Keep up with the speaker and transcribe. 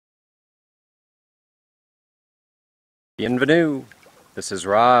Bienvenue. This is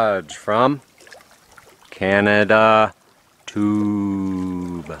Raj from Canada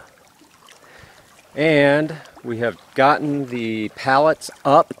Tube. And we have gotten the pallets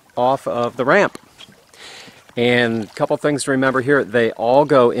up off of the ramp. And a couple things to remember here, they all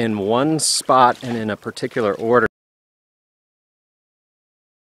go in one spot and in a particular order.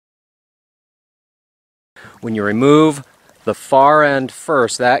 When you remove the far end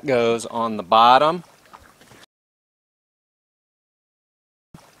first, that goes on the bottom.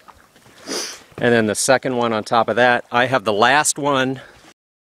 And then the second one on top of that, I have the last one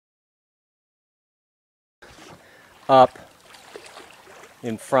up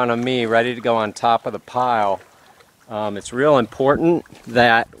in front of me, ready to go on top of the pile. It's real important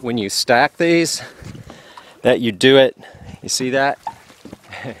that when you stack these, that you do it, you see that?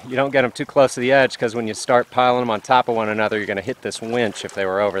 You don't get them too close to the edge, because when you start piling them on top of one another, you're going to hit this winch if they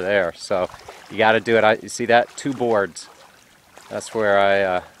were over there. So you got to do it. You see that? 2 boards. That's where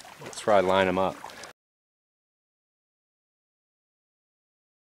I line them up.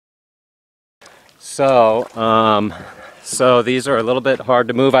 So these are a little bit hard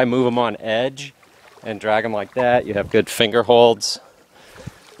to move. I move them on edge and drag them like that. You have good finger holds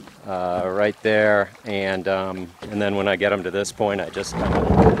right there, and then when I get them to this point, I just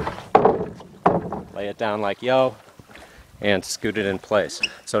lay it down like yo and scoot it in place.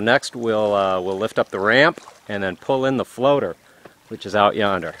 So next we'll lift up the ramp and then pull in the floater, which is out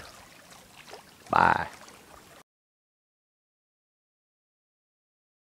yonder. Bye.